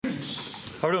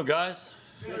How are we doing, guys?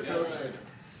 Good.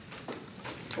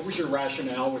 What was your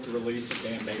rationale with the release of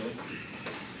Dan Bailey?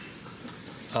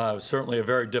 It was certainly a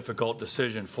very difficult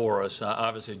decision for us.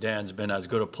 Obviously, Dan's been as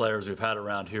good a player as we've had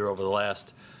around here over the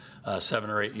last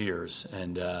 7 or 8 years,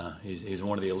 and he's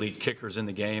one of the elite kickers in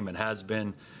the game and has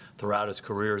been throughout his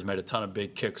career. Has made a ton of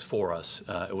big kicks for us.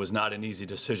 It was not an easy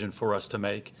decision for us to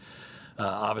make.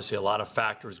 Obviously, a lot of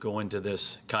factors go into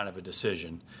this kind of a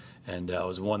decision, and it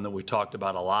was one that we talked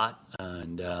about a lot.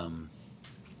 And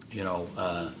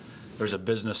there's a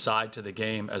business side to the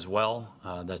game as well.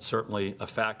 That's certainly a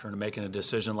factor in making a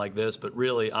decision like this. But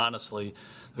really, honestly,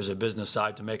 there's a business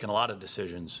side to making a lot of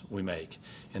decisions we make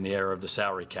in the era of the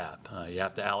salary cap. You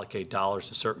have to allocate dollars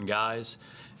to certain guys,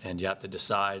 and you have to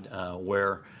decide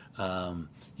where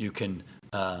you can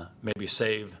maybe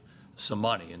save some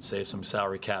money and save some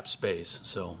salary cap space.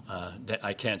 So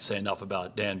I can't say enough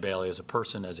about Dan Bailey as a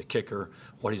person, as a kicker,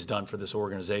 what he's done for this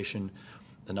organization,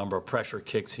 the number of pressure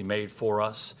kicks he made for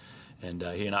us. And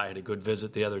he and I had a good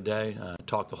visit the other day,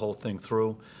 talked the whole thing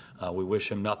through. We wish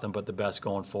him nothing but the best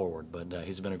going forward. But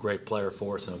he's been a great player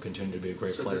for us and will continue to be a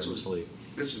great player in this league.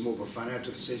 This is more of a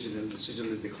financial decision than a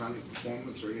decision of declining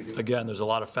performance or anything? Again, there's a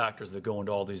lot of factors that go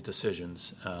into all these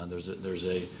decisions.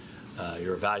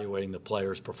 You're evaluating the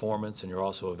player's performance, and you're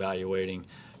also evaluating,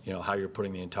 how you're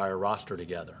putting the entire roster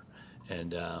together.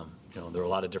 And, there are a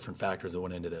lot of different factors that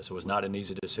went into this. It was not an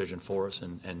easy decision for us,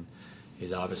 and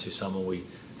he's obviously someone we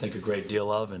think a great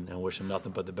deal of and wish him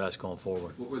nothing but the best going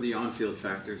forward. What were the on-field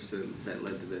factors that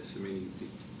led to this? I mean,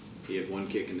 he had one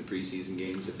kick in the preseason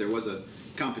games. If there was a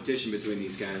competition between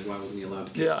these guys, why wasn't he allowed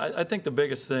to kick? Yeah, I think the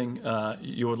biggest thing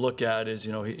you would look at is,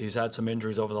 he's had some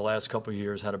injuries over the last couple of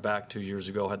years, had a back 2 years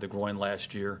ago, had the groin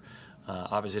last year.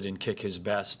 Obviously didn't kick his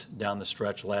best down the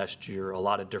stretch last year. A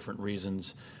lot of different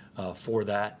reasons for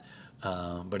that.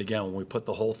 But again, when we put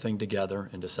the whole thing together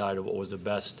and decided what was the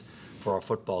best for our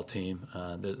football team,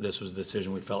 this was a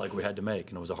decision we felt like we had to make,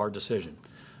 and it was a hard decision.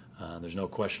 There's no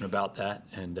question about that,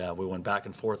 and we went back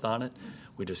and forth on it.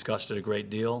 We discussed it a great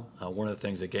deal. One of the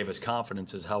things that gave us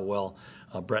confidence is how well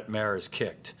Brett Maher has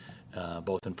kicked,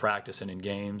 both in practice and in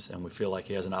games, and we feel like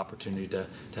he has an opportunity to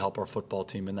help our football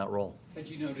team in that role. Had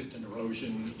you noticed an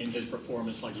erosion in his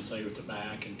performance, like you say, with the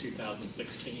back in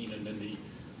 2016 and then the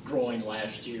groin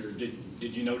last year?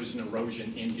 Did you notice an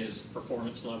erosion in his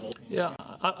performance level? Yeah,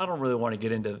 I don't really want to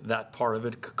get into that part of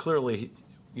it. Clearly,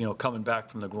 coming back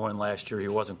from the groin last year, he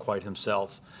wasn't quite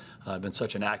himself. Been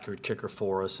such an accurate kicker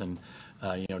for us, and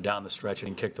down the stretch, he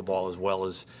didn't kick the ball as well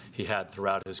as he had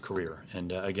throughout his career.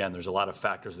 And again, there's a lot of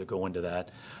factors that go into that.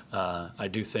 I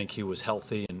do think he was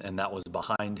healthy, and that was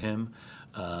behind him.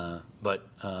 But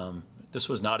this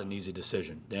was not an easy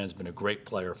decision. Dan's been a great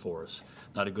player for us.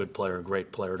 Not a good player, a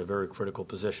great player at a very critical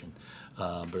position.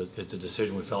 But it's a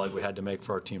decision we felt like we had to make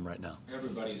for our team right now.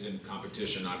 Everybody's in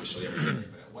competition, obviously, every kicker.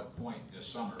 But at what point this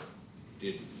summer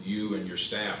did you and your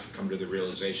staff come to the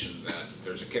realization that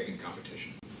there's a kicking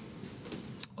competition?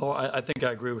 Oh, I think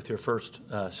I agree with your first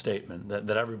statement,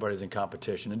 that everybody's in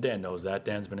competition, and Dan knows that.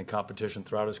 Dan's been in competition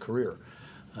throughout his career.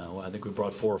 I think we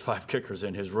brought 4 or 5 kickers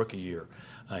in his rookie year.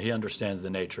 He understands the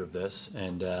nature of this,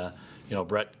 and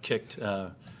Brett kicked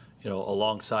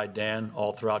alongside Dan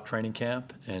all throughout training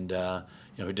camp, and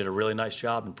he did a really nice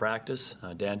job in practice.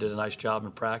 Dan did a nice job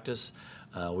in practice.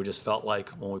 We just felt like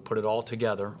when we put it all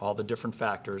together, all the different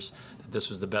factors, that this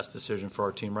was the best decision for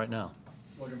our team right now.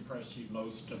 What impressed you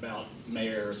most about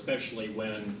Maher, especially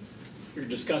when you're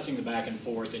discussing the back and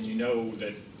forth and you know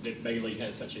that Bailey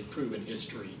has such a proven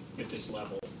history at this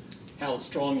level? How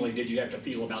strongly did you have to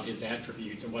feel about his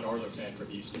attributes, and what are those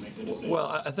attributes to make the decision?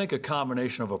 Well, I think a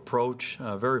combination of approach,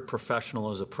 very professional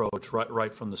his approach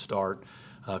right from the start,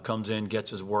 comes in,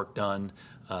 gets his work done,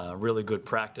 really good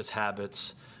practice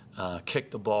habits,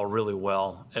 kicked the ball really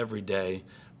well every day,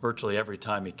 virtually every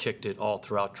time he kicked it all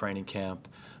throughout training camp.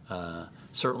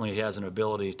 Certainly he has an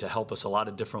ability to help us a lot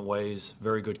of different ways.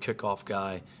 Very good kickoff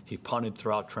guy. He punted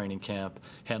throughout training camp,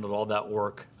 handled all that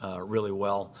work really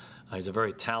well. He's a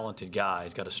very talented guy.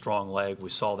 He's got a strong leg. We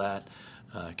saw that.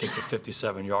 Kicked a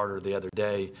 57-yarder the other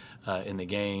day in the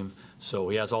game. So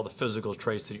he has all the physical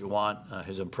traits that you want.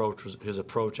 His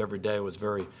approach every day was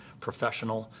very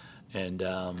professional. And,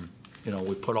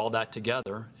 we put all that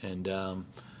together and,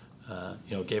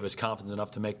 gave us confidence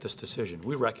enough to make this decision.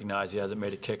 We recognize he hasn't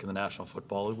made a kick in the National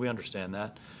Football League. We understand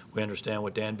that. We understand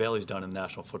what Dan Bailey's done in the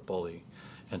National Football League.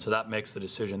 And so that makes the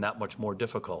decision that much more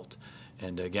difficult.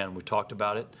 And, again, we talked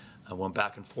about it. I went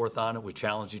back and forth on it. We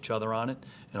challenged each other on it.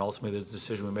 And ultimately, there's a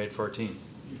decision we made for our team.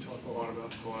 You talk a lot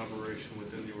about collaboration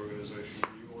within the organization. Are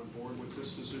you on board with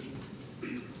this decision?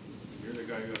 You're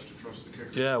the guy who has to trust the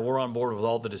kicker. Yeah, we're on board with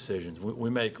all the decisions. We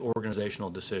make organizational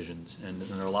decisions, and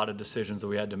there are a lot of decisions that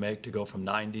we had to make to go from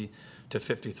 90 to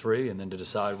 53, and then to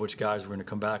decide which guys were going to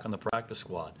come back on the practice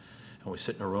squad. And we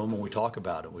sit in a room and we talk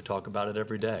about it. We talk about it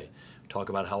every day. We talk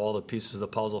about how all the pieces of the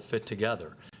puzzle fit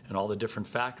together and all the different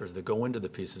factors that go into the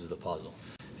pieces of the puzzle.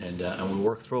 And we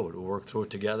work through it. We work through it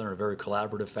together in a very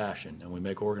collaborative fashion, and we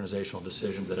make organizational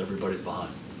decisions that everybody's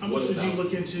behind. How much did you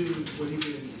look into what he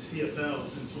did in the CFL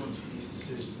influencing these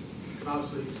decisions?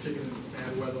 Obviously, he's picking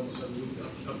bad weather on some week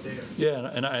up there. Yeah,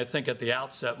 and I think at the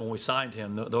outset when we signed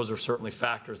him, those are certainly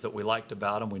factors that we liked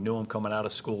about him. We knew him coming out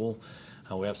of school.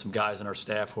 We have some guys in our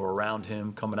staff who are around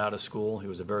him coming out of school. He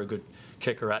was a very good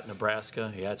kicker at Nebraska.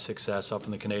 He had success up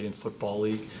in the Canadian Football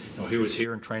League. He was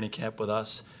here in training camp with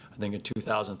us, I think in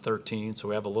 2013, so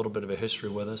we have a little bit of a history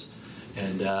with us.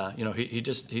 And he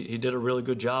did a really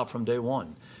good job from day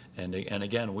one. And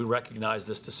again, we recognize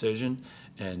this decision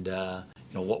and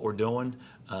what we're doing.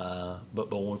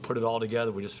 But when we put it all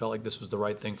together, we just felt like this was the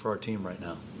right thing for our team right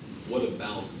now. What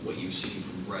about what you've seen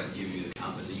from Brett gives you the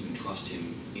confidence that you can trust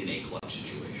him in a clutch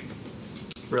situation?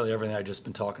 Really everything I've just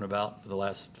been talking about for the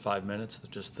last 5 minutes,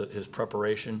 just his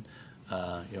preparation,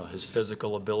 his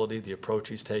physical ability, the approach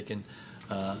he's taken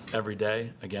every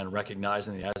day. Again,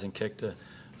 recognizing that he hasn't kicked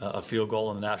a field goal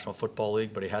in the National Football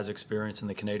League, but he has experience in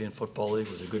the Canadian Football League,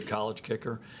 was a good college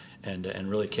kicker, and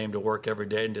really came to work every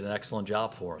day and did an excellent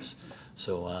job for us.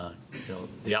 So,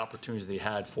 the opportunities that he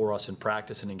had for us in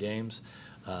practice and in games,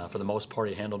 for the most part,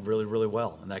 he handled really, really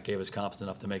well, and that gave us confidence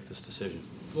enough to make this decision.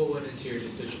 What went into your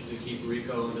decision to keep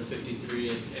Rico in the 53,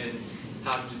 and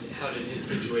how did his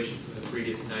situation from the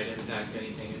previous night impact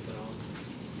anything at all?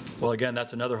 Well, again,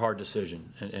 that's another hard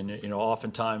decision, and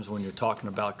oftentimes when you're talking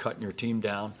about cutting your team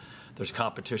down, there's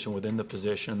competition within the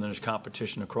position, and then there's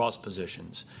competition across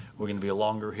positions. We're going to be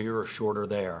longer here or shorter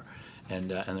there,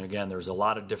 and again, there's a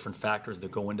lot of different factors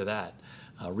that go into that.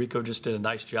 Rico just did a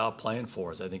nice job playing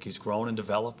for us. I think he's grown and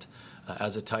developed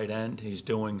as a tight end. He's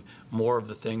doing more of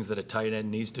the things that a tight end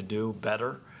needs to do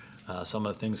better. Some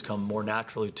of the things come more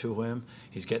naturally to him.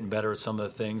 He's getting better at some of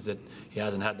the things that he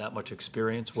hasn't had that much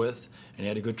experience with, and he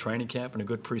had a good training camp and a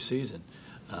good preseason.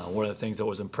 One of the things that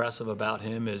was impressive about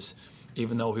him is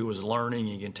even though he was learning,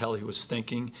 you can tell he was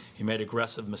thinking, he made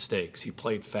aggressive mistakes. He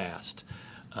played fast.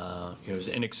 His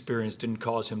inexperience didn't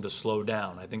cause him to slow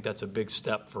down. I think that's a big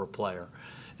step for a player.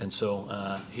 And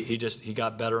so he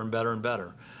got better and better and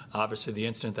better. Obviously, the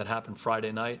incident that happened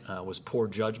Friday night was poor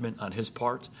judgment on his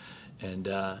part, and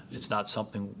it's not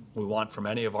something we want from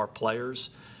any of our players.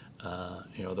 There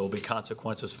will be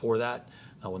consequences for that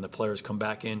when the players come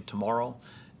back in tomorrow.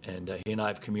 And he and I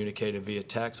have communicated via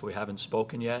text. We haven't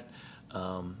spoken yet,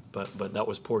 but that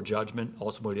was poor judgment.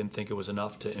 Also, we didn't think it was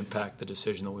enough to impact the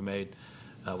decision that we made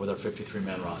with our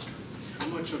 53-man roster. How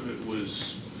much of it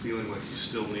was feeling like you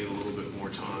still need a little bit more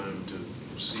time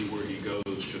to see where he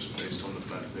goes, just based on the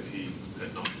fact that he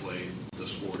had not played the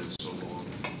sport in so long?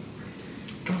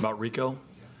 Talking about Rico?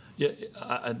 Yeah,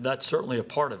 that's certainly a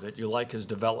part of it. You like his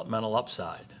developmental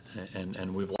upside,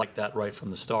 and we've liked that right from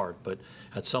the start. But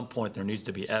at some point, there needs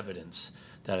to be evidence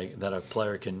that a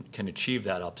player can achieve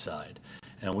that upside.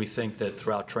 And we think that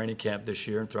throughout training camp this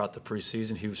year and throughout the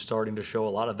preseason, he was starting to show a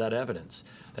lot of that evidence,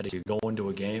 that he could go into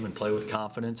a game and play with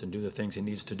confidence and do the things he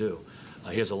needs to do.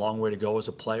 He has a long way to go as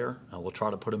a player. We'll try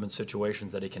to put him in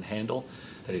situations that he can handle,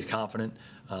 that he's confident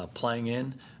playing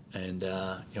in. And,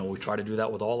 we try to do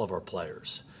that with all of our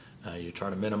players. You try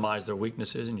to minimize their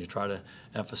weaknesses and you try to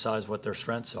emphasize what their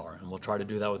strengths are. And we'll try to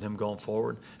do that with him going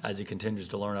forward as he continues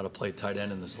to learn how to play tight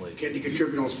end in this league. Can he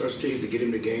contribute on special teams to get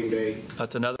him to game day?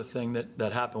 That's another thing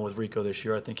that happened with Rico this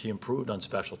year. I think he improved on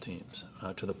special teams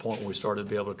to the point where we started to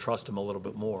be able to trust him a little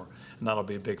bit more. And that'll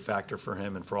be a big factor for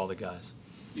him and for all the guys.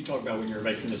 You talk about when you're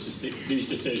making these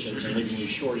decisions and leaving you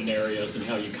short in areas and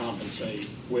how you compensate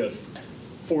with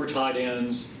 4 tight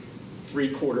ends,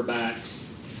 3 quarterbacks,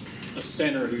 a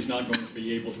center who's not going to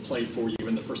be able to play for you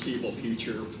in the foreseeable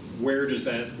future. Where does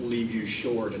that leave you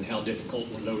short, and how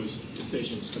difficult were those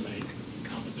decisions to make,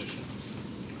 composition?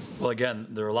 Well, again,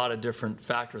 there are a lot of different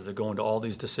factors that go into all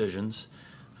these decisions.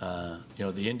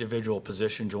 The individual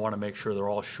positions, you want to make sure they're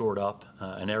all shored up.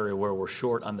 An area where we're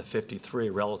short on the 53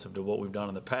 relative to what we've done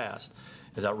in the past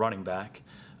is at running back.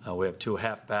 We have 2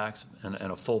 halfbacks and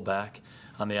a fullback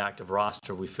on the active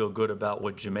roster. We feel good about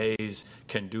what Jameis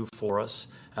can do for us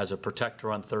as a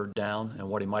protector on 3rd down and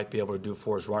what he might be able to do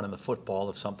for us running the football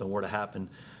if something were to happen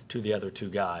to the other 2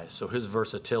 guys. So his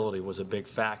versatility was a big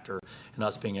factor in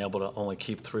us being able to only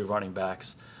keep 3 running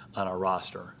backs on our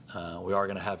roster. We are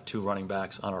going to have 2 running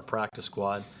backs on our practice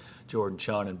squad. Jordan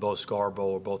Chun and Bo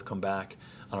Scarborough will both come back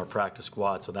our practice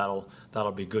squad. So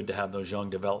that'll be good to have those young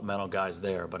developmental guys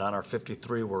there. But on our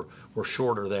 53, we're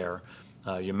shorter there.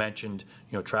 You mentioned,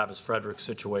 Travis Frederick's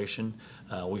situation.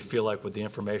 We feel like with the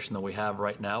information that we have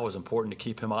right now, it's important to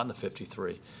keep him on the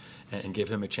 53 and give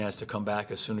him a chance to come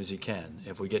back as soon as he can.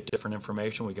 If we get different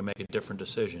information, we can make a different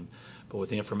decision. But with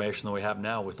the information that we have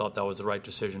now, we thought that was the right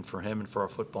decision for him and for our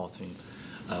football team.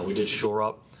 We did shore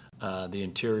up the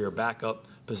interior backup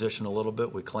position a little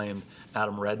bit. We claimed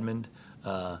Adam Redmond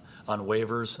on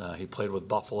waivers. He played with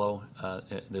Buffalo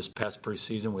this past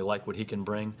preseason. We like what he can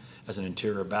bring as an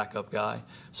interior backup guy.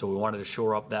 So we wanted to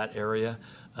shore up that area,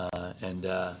 and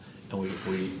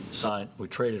we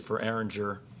traded for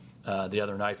Ehringer the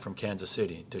other night from Kansas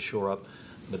City to shore up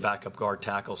the backup guard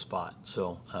tackle spot.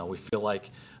 So we feel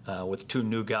like with two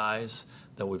new guys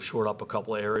that we've shored up a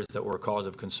couple of areas that were a cause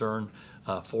of concern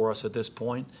for us at this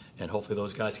point, and hopefully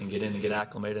those guys can get in and get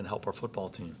acclimated and help our football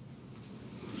team.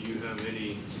 Do you have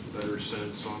any better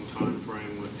sense on time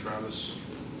frame with Travis?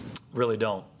 Really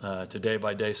don't. It's a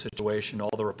day-by-day situation.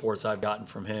 All the reports I've gotten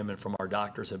from him and from our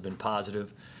doctors have been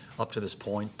positive up to this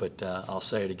point, but I'll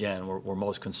say it again, we're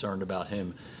most concerned about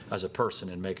him as a person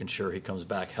and making sure he comes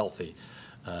back healthy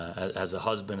as a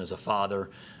husband, as a father,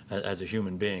 as a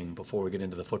human being before we get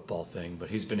into the football thing. But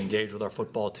he's been engaged with our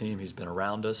football team. He's been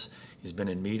around us. He's been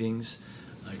in meetings.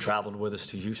 He traveled with us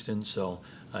to Houston, so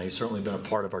he's certainly been a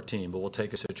part of our team, but we'll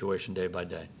take a situation day by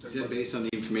day. Is it based on the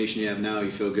information you have now,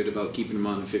 you feel good about keeping him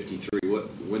on the 53?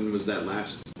 When was that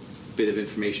last bit of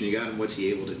information you got, and what's he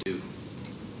able to do?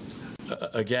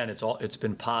 Again, it's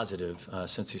been positive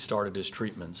since he started his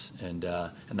treatments, and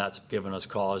that's given us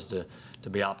cause to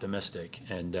be optimistic.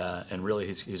 And really,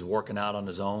 he's working out on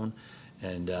his own,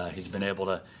 and he's been able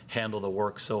to handle the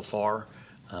work so far.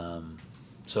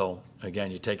 So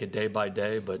again, you take it day by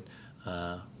day, but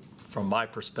from my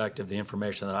perspective, the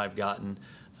information that I've gotten,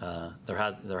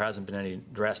 there hasn't been any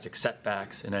drastic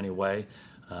setbacks in any way.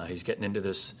 He's getting into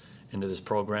this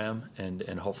program,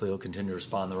 and hopefully he'll continue to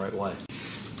respond the right way.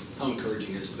 How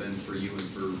encouraging has it been for you and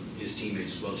for his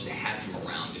teammates as well, just to have him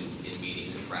around in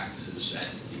meetings and practices,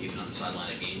 even on the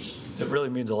sideline at games? It really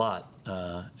means a lot,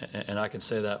 and I can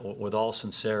say that with all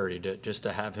sincerity, just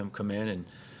to have him come in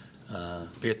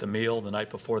and be at the meal the night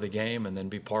before the game, and then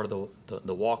be part of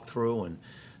the walkthrough,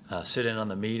 and sit in on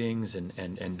the meetings,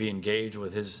 and be engaged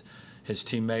with his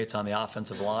teammates on the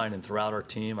offensive line and throughout our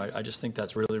team. I just think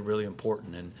that's really, really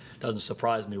important, and it doesn't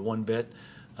surprise me one bit.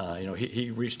 He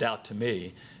reached out to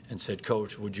me and said,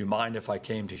 "Coach, would you mind if I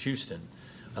came to Houston?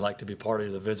 I'd like to be part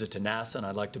of the visit to NASA, and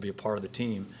I'd like to be a part of the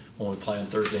team when we play on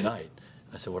Thursday night."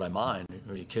 I said, "Would I mind?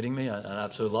 Are you kidding me? I'd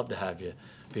absolutely love to have you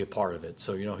be a part of it."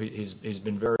 So he's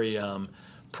been very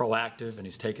proactive, and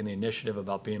he's taken the initiative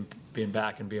about being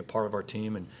back and being part of our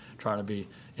team and trying to be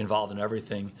involved in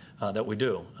everything that we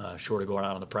do, short of going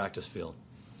out on the practice field.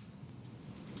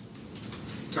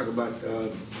 Talk about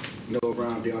Noah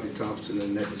Brown, Deontay Thompson,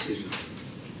 and that decision.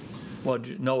 Well,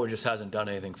 Noah just hasn't done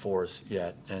anything for us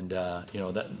yet, and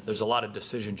there's a lot of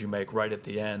decisions you make right at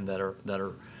the end that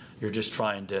are you're just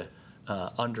trying to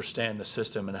understand the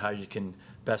system and how you can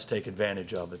best take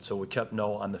advantage of it. So we kept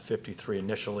Noah on the 53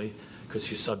 initially because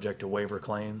he's subject to waiver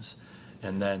claims,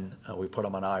 and then we put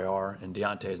him on IR. And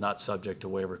Deontay is not subject to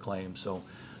waiver claims, so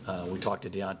we talked to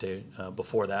Deontay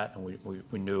before that, and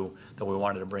we knew that we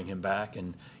wanted to bring him back.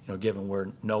 And given where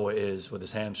Noah is with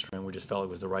his hamstring, we just felt it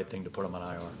was the right thing to put him on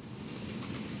IR.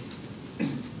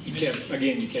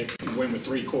 You kept win with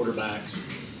three quarterbacks.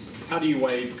 How do you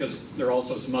weigh, because there are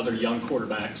also some other young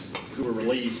quarterbacks who were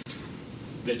released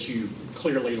that you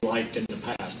clearly liked in the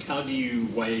past. How do you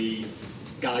weigh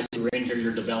guys who are in here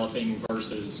you're developing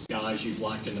versus guys you've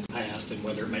liked in the past, and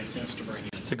whether it makes sense to bring in?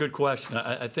 It's a good question.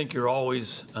 I think you're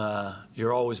always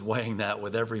weighing that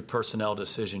with every personnel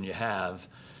decision you have,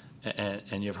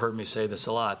 and you've heard me say this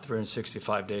a lot,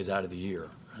 365 days out of the year,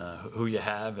 who you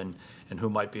have and who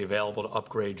might be available to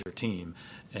upgrade your team.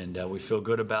 And we feel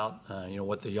good about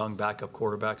what the young backup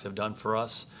quarterbacks have done for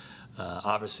us.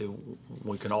 Obviously,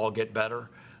 we can all get better.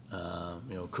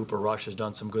 Cooper Rush has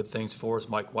done some good things for us.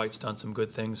 Mike White's done some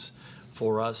good things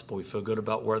for us, but we feel good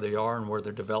about where they are and where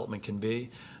their development can be.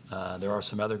 There are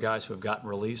some other guys who have gotten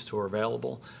released who are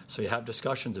available, so you have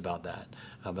discussions about that.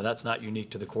 But that's not unique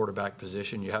to the quarterback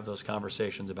position. You have those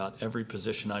conversations about every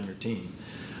position on your team.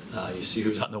 You see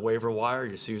who's on the waiver wire,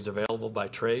 you see who's available by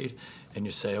trade, and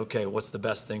you say, okay, what's the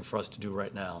best thing for us to do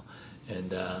right now?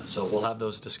 And so we'll have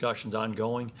those discussions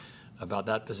ongoing about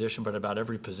that position, but about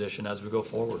every position as we go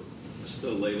forward. What's the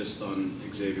latest on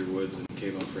Xavier Woods and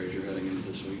Kayvon Frazier heading into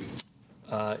this week?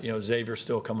 Xavier's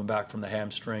still coming back from the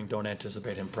hamstring. Don't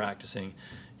anticipate him practicing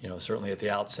certainly at the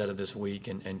outset of this week.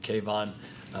 And Kayvon,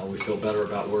 we feel better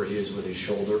about where he is with his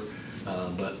shoulder.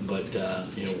 But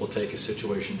we'll take a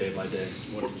situation day by day.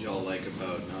 What did y'all like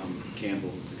about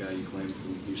Campbell, the guy you claimed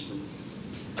from Houston?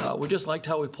 We just liked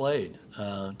how he played,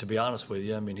 to be honest with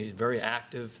you. I mean, he's very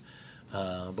active,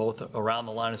 both around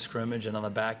the line of scrimmage and on the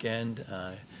back end.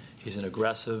 He's an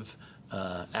aggressive,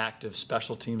 active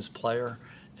special teams player,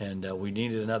 and we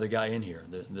needed another guy in here.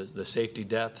 The safety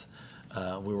depth,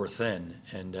 we were thin,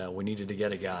 and we needed to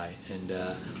get a guy. And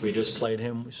we just played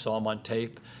him. We saw him on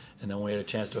tape, and then we had a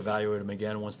chance to evaluate him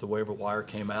again once the waiver wire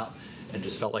came out, and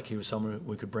just felt like he was someone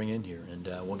we could bring in here. And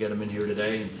we'll get him in here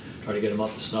today and try to get him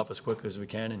up to snuff as quickly as we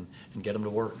can and get him to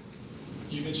work.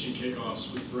 You mentioned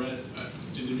kickoffs with Brett.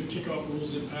 Did the new kickoff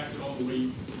rules impact at all the way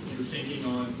you were thinking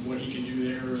on what he can do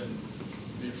there and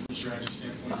from a strategy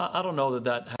standpoint? I don't know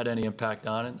that had any impact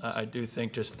on it. I do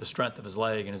think just the strength of his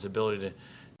leg and his ability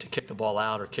to kick the ball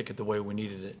out or kick it the way we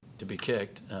needed it to be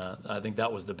kicked. I think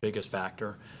that was the biggest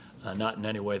factor. Not in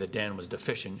any way that Dan was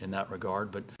deficient in that regard,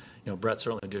 but Brett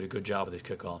certainly did a good job with his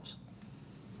kickoffs.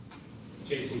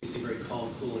 Jason, you seem very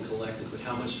calm, cool, and collected, but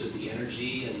how much does the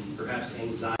energy and perhaps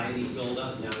anxiety build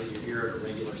up now that you're here at a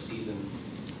regular season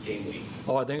game week?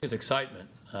 Oh, I think it's excitement.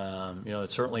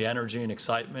 It's certainly energy and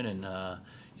excitement,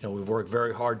 and we've worked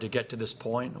very hard to get to this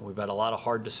point. We've had a lot of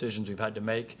hard decisions we've had to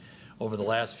make over the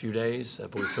last few days,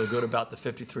 but we feel good about the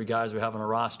 53 guys we have on our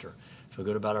roster. Feel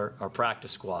good about our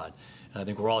practice squad. And I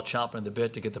think we're all chomping at the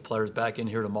bit to get the players back in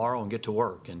here tomorrow and get to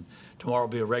work. And tomorrow will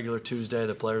be a regular Tuesday.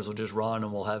 The players will just run,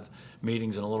 and we'll have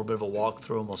meetings and a little bit of a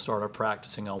walkthrough, and we'll start our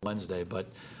practicing on Wednesday. But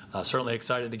certainly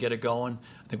excited to get it going.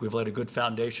 I think we've laid a good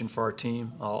foundation for our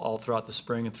team all throughout the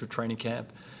spring and through training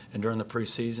camp and during the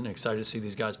preseason. Excited to see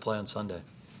these guys play on Sunday.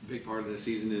 A big part of the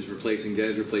season is replacing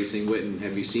Dez, replacing Witten.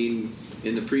 Have you seen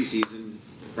in the preseason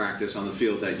practice on the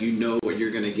field that you know what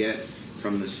you're going to get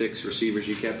from the 6 receivers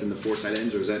you kept in the 4 side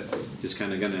ends, or is that just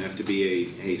kind of going to have to be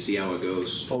hey, see how it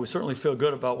goes? Well, we certainly feel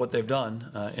good about what they've done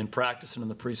in practice and in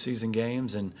the preseason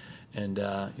games, and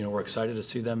we're excited to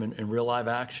see them in real live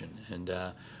action. And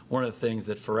one of the things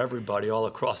that for everybody all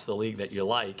across the league that you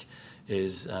like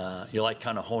is you like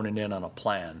kind of honing in on a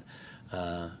plan.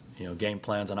 Game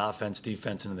plans on offense,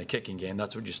 defense, and in the kicking game.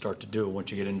 That's what you start to do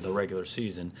once you get into the regular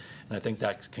season. And I think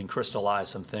that can crystallize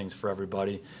some things for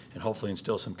everybody and hopefully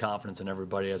instill some confidence in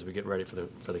everybody as we get ready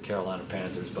for the Carolina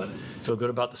Panthers. But feel good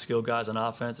about the skilled guys on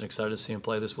offense and excited to see them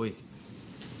play this week.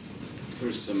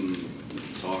 There's some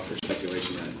talk or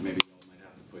speculation that maybe you might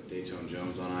have to put Dayton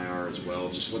Jones on IR as well.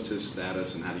 Just what's his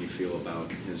status and how do you feel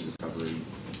about his recovery?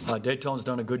 Dayton's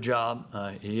done a good job.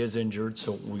 He is injured,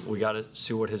 so we got to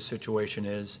see what his situation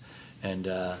is, and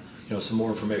some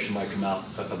more information might come out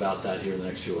about that here in the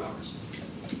next few hours.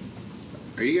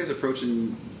 Are you guys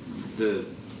approaching the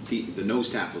nose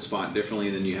tackle spot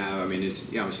differently than you have? I mean,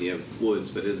 obviously you have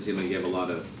Woods, but it doesn't seem like you have a lot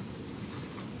of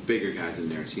bigger guys in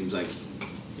there. It seems like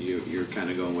you're kind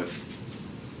of going with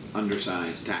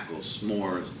undersized tackles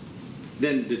more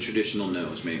than the traditional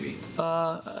nose, maybe.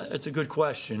 It's a good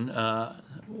question.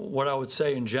 What I would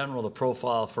say in general, the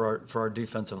profile for our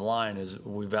defensive line is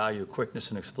we value quickness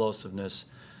and explosiveness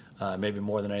maybe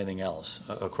more than anything else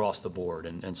across the board.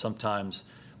 And sometimes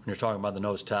when you're talking about the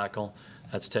nose tackle,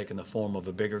 that's taken the form of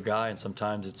a bigger guy, and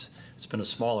sometimes it's been a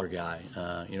smaller guy.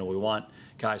 We want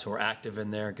guys who are active in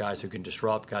there, guys who can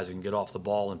disrupt, guys who can get off the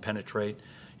ball and penetrate.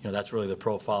 That's really the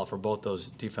profile for both those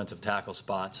defensive tackle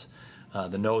spots.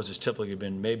 The nose has typically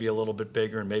been maybe a little bit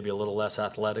bigger and maybe a little less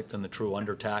athletic than the true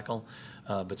under tackle.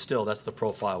 But still, that's the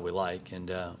profile we like.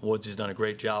 And Woods has done a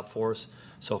great job for us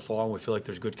so far, and we feel like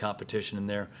there's good competition in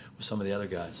there with some of the other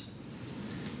guys.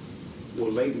 Will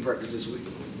Leighton practice this week?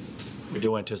 We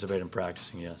do anticipate him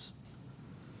practicing, yes.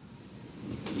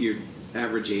 Your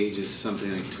average age is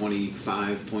something like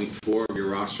 25.4 of your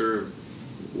roster.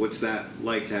 What's that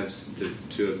like to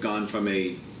have gone from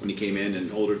when you came in, an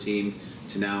older team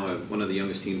to now one of the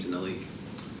youngest teams in the league?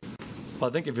 Well,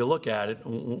 I think if you look at it,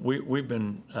 we've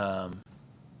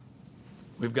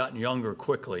gotten younger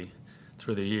quickly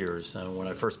through the years. When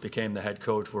I first became the head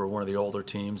coach, we were one of the older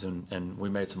teams, and we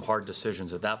made some hard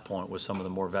decisions at that point with some of the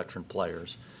more veteran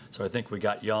players. So I think we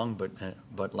got young,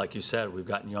 but like you said, we've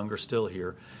gotten younger still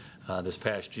here this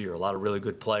past year. A lot of really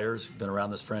good players been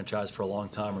around this franchise for a long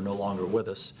time are no longer with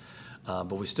us.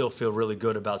 But we still feel really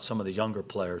good about some of the younger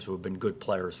players who have been good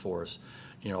players for us,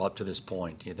 up to this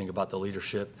point. You think about the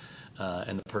leadership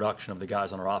and the production of the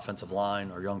guys on our offensive line,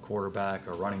 our young quarterback,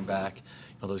 our running back.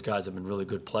 Those guys have been really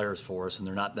good players for us, and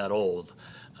they're not that old.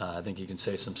 I think you can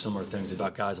say some similar things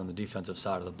about guys on the defensive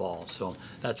side of the ball. So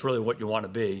that's really what you want to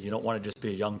be. You don't want to just be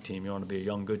a young team. You want to be a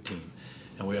young, good team.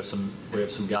 And we have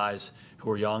some guys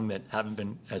who are young that haven't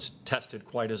been as tested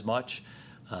quite as much.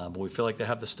 But we feel like they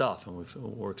have the stuff, and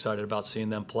we're excited about seeing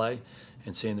them play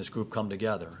and seeing this group come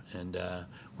together. And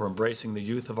we're embracing the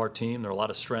youth of our team. There are a lot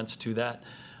of strengths to that,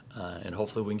 and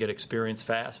hopefully we can get experience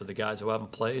fast with the guys who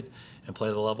haven't played and play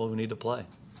to the level we need to play.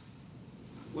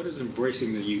 What does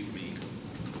embracing the youth mean?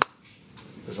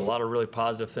 There's a lot of really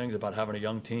positive things about having a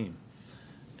young team.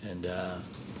 And,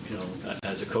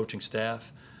 as a coaching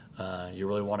staff, you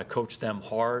really want to coach them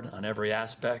hard on every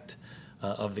aspect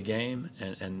of the game,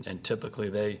 and typically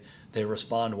they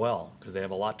respond well because they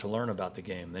have a lot to learn about the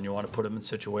game. Then you want to put them in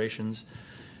situations,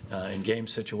 in game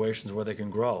situations where they can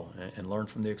grow and learn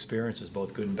from the experiences,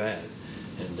 both good and bad.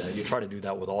 And you try to do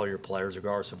that with all your players,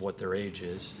 regardless of what their age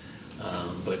is.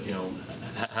 But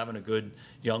having a good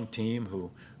young team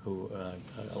who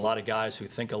a lot of guys who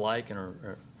think alike and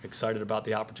are excited about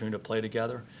the opportunity to play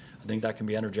together, I think that can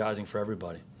be energizing for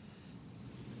everybody.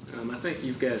 I think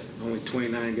you've got only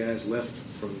 29 guys left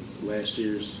from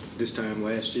this time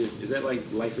last year. Is that like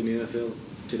life in the NFL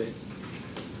today?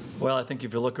 Well, I think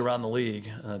if you look around the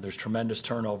league, there's tremendous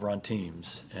turnover on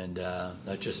teams, and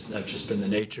that's just been the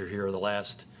nature here of the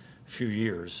last few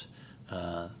years.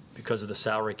 Because of the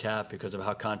salary cap, because of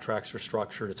how contracts are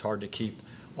structured, it's hard to keep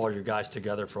all your guys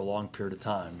together for a long period of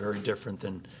time. Very different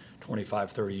than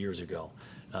 25, 30 years ago.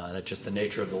 That's just the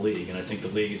nature of the league, and I think the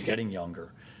league is getting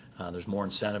younger. There's more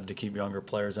incentive to keep younger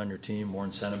players on your team, more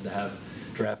incentive to have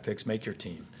draft picks make your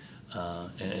team.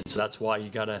 And so that's why you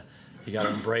gotta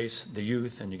embrace the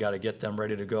youth, and you gotta get them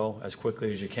ready to go as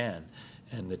quickly as you can.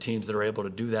 And the teams that are able to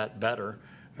do that better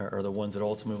are the ones that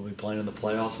ultimately will be playing in the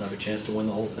playoffs and have a chance to win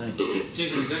the whole thing.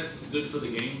 Jacob, is that good for the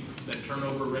game, that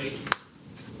turnover rate?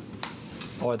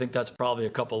 Oh, I think that's probably a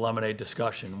couple lemonade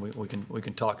discussion. We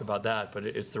can talk about that, but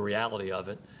it's the reality of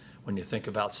it when you think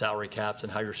about salary caps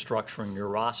and how you're structuring your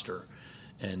roster,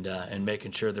 and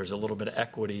making sure there's a little bit of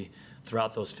equity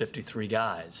throughout those 53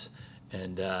 guys.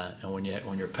 And when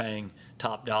you're paying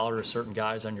top dollar to certain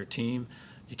guys on your team,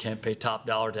 you can't pay top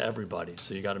dollar to everybody.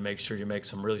 So you got to make sure you make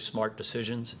some really smart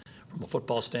decisions from a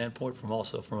football standpoint,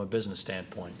 from a business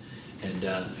standpoint. And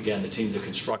again, the teams that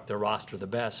construct their roster the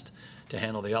best to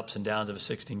handle the ups and downs of a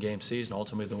 16-game season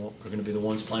ultimately are going to be the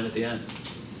ones playing at the end.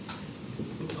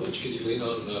 How much can you lean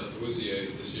on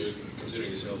Uzier this year,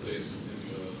 considering he's healthy?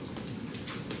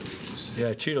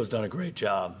 Yeah, Cheeto's done a great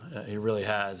job. He really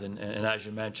has. And as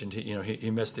you mentioned, he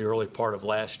missed the early part of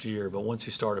last year, but once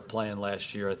he started playing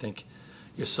last year, I think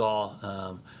you saw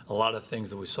a lot of things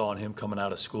that we saw in him coming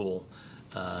out of school.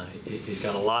 He's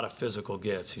got a lot of physical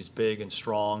gifts. He's big and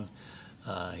strong.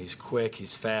 He's quick,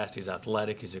 he's fast, he's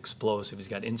athletic, he's explosive, he's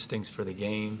got instincts for the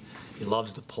game. He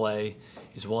loves to play.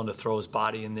 He's willing to throw his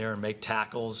body in there and make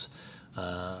tackles.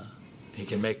 He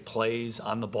can make plays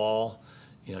on the ball,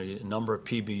 a number of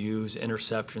PBUs,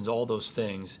 interceptions, all those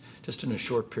things, just in a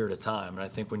short period of time. And I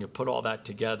think when you put all that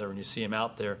together and you see him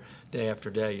out there day after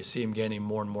day, you see him gaining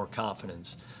more and more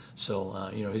confidence. So,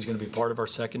 he's going to be part of our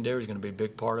secondary. He's going to be a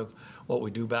big part of what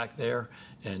we do back there.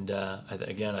 And,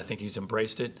 I think he's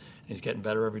embraced it, and he's getting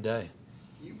better every day.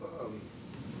 You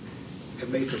have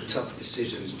made some tough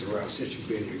decisions throughout since you've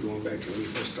been here, going back to when you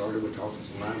first started with the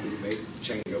offensive line, when you made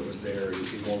changeovers there,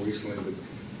 and more recently with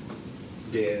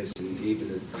Dez, and even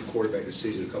the quarterback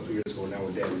decision a couple of years ago now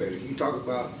with Dan Bailey. Can you talk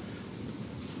about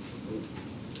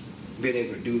being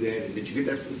able to do that, and did you get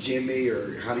that from Jimmy,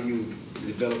 or how do you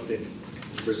develop that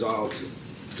resolve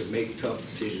to make tough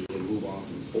decisions and move on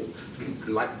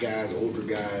from like guys, older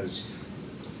guys?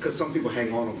 Because some people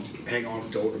hang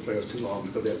on to older players too long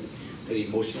because of that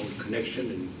emotional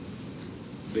connection and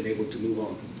being able to move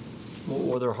on.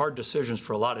 Well, they're hard decisions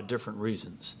for a lot of different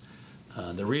reasons.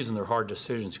 The reason they're hard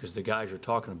decisions is because the guys you're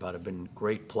talking about have been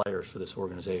great players for this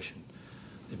organization.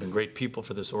 They've been great people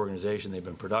for this organization. They've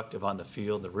been productive on the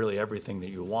field. They're really everything that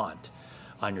you want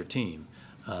on your team.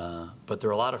 But there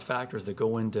are a lot of factors that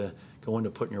go into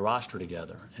putting your roster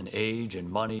together, and age and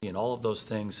money and all of those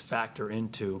things factor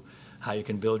into how you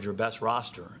can build your best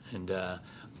roster. And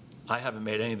I haven't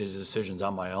made any of these decisions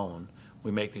on my own.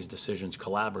 We make these decisions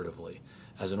collaboratively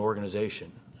as an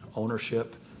organization.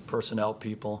 Ownership, personnel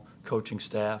people, coaching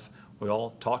staff, we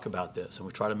all talk about this, and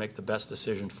we try to make the best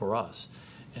decision for us.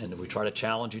 And we try to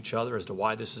challenge each other as to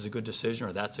why this is a good decision,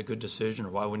 or that's a good decision, or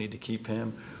why we need to keep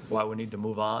him, why we need to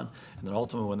move on. And then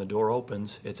ultimately when the door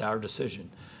opens, it's our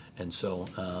decision. And so,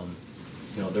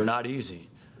 they're not easy.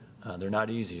 They're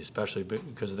not easy, especially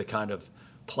because of the kind of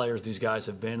players these guys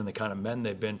have been and the kind of men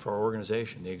they've been for our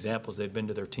organization, the examples they've been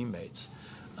to their teammates.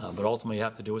 But ultimately you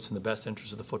have to do what's in the best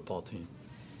interest of the football team.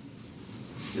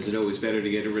 Is it always better to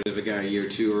get rid of a guy a year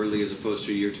too early as opposed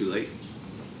to a year too late?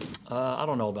 I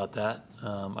don't know about that.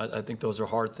 I think those are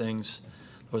hard things.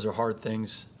 Those are hard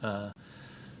things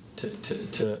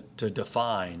to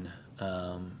define.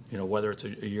 Whether it's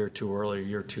a year too early or a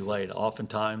year too late.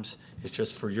 Oftentimes, it's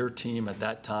just for your team at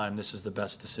that time, this is the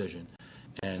best decision.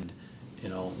 And,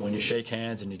 when you shake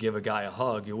hands and you give a guy a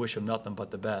hug, you wish him nothing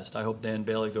but the best. I hope Dan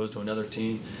Bailey goes to another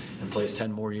team and plays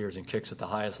 10 more years and kicks at the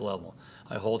highest level.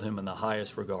 I hold him in the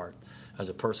highest regard as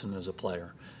a person and as a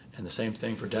player. And the same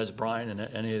thing for Des Bryant and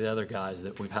any of the other guys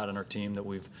that we've had on our team that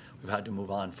we've had to move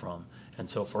on from. And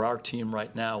so for our team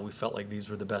right now, we felt like these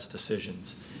were the best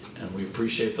decisions. And we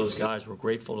appreciate those guys. We're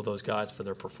grateful to those guys for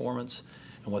their performance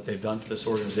and what they've done for this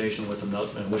organization with them,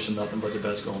 and wish them nothing but the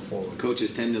best going forward.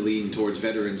 Coaches tend to lean towards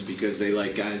veterans because they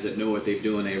like guys that know what they're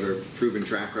doing. They have a proven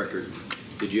track record.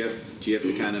 Do you have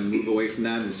to kind of move away from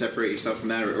that and separate yourself from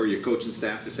that, or your coaching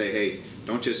staff to say, hey,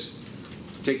 don't just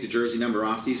take the jersey number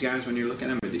off these guys when you're looking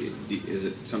at them? Is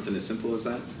it something as simple as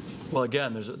that? Well,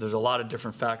 again, there's a lot of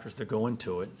different factors that go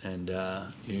into it, and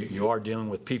you are dealing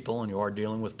with people, and you are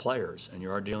dealing with players, and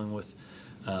you are dealing with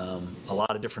a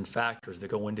lot of different factors that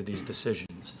go into these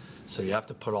decisions. So you have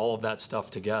to put all of that stuff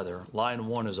together. Line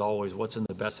one is always what's in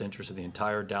the best interest of the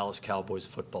entire Dallas Cowboys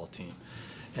football team.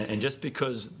 And just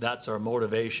because that's our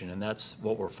motivation and that's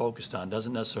what we're focused on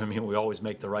doesn't necessarily mean we always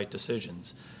make the right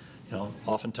decisions.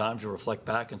 Oftentimes you reflect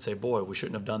back and say, boy, we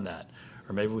shouldn't have done that.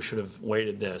 Or maybe we should have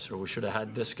waited this, or we should have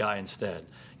had this guy instead.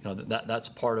 That's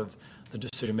part of the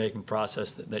decision-making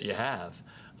process that you have.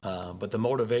 But the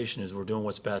motivation is we're doing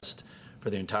what's best for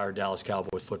the entire Dallas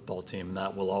Cowboys football team, and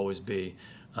that will always be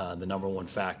the number one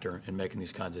factor in making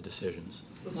these kinds of decisions.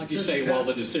 Like you say, while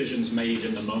the decision's made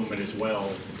in the moment as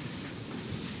well,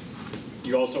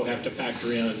 you also have to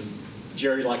factor in,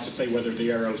 Jerry likes to say whether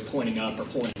the arrow's pointing up or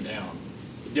pointing down.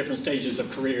 At different stages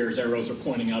of careers, arrows are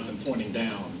pointing up and pointing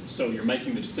down. So you're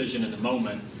making the decision in the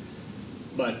moment,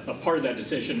 but a part of that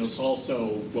decision is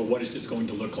also, well, what is this going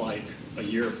to look like a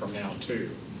year from now, too?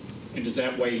 And does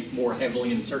that weigh more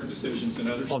heavily in certain decisions than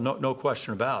others? Well, no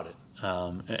question about it.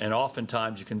 And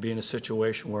oftentimes you can be in a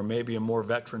situation where maybe a more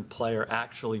veteran player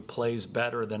actually plays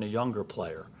better than a younger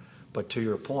player. But to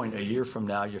your point, a year from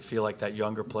now, you feel like that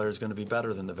younger player is going to be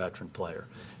better than the veteran player.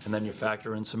 And then you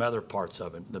factor in some other parts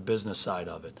of it, the business side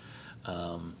of it.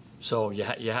 So you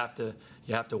have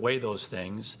to weigh those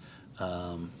things.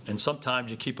 And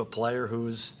sometimes you keep a player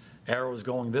whose arrow is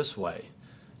going this way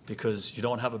because you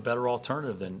don't have a better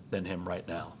alternative than him right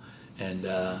now. And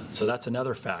so that's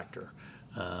another factor.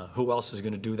 Who else is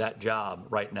going to do that job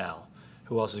right now?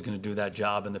 Who else is going to do that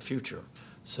job in the future?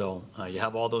 So you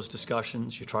have all those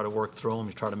discussions. You try to work through them.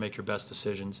 You try to make your best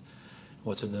decisions.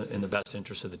 What's in the best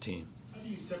interest of the team. How do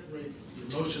you separate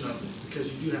the emotion of it?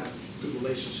 Because you do have good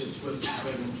relationships with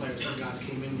veteran players. Some guys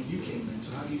came in when you came in.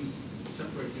 So how do you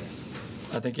separate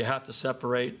that? I think you have to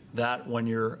separate that when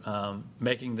you're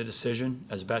making the decision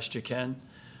as best you can.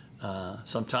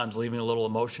 Sometimes leaving a little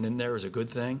emotion in there is a good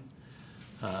thing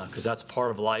because that's part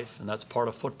of life and that's part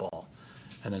of football.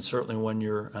 And then certainly when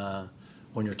you're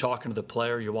talking to the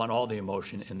player, you want all the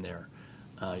emotion in there.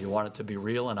 You want it to be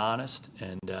real and honest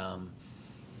and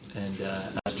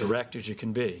as direct as you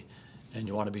can be. And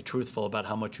you want to be truthful about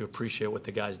how much you appreciate what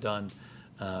the guy's done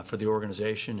for the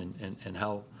organization and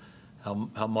how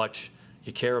much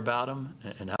you care about him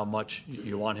and how much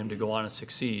you want him to go on and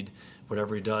succeed,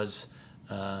 whatever he does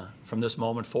from this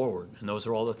moment forward. And those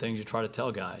are all the things you try to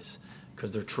tell guys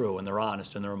because they're true and they're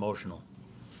honest and they're emotional.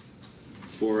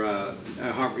 For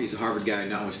he's a Harvard guy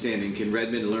notwithstanding, can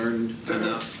Redmond learn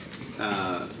enough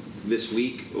this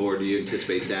week, or do you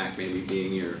anticipate Zach maybe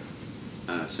being your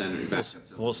center back?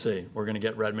 We'll see. We're going to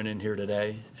get Redmond in here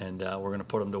today, and we're going to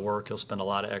put him to work. He'll spend a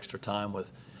lot of extra time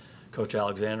with Coach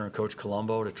Alexander and Coach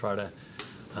Colombo to try to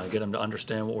get him to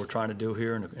understand what we're trying to do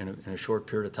here in a short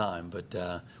period of time.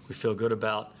 But we feel good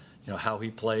about how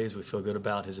he plays. We feel good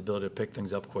about his ability to pick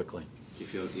things up quickly. Do you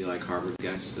feel you like Harvard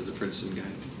guys as a Princeton guy?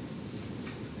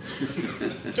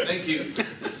 Thank you.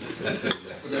 Was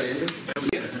that ending?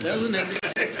 That was an ending.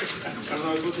 That's what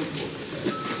I was looking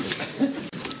for.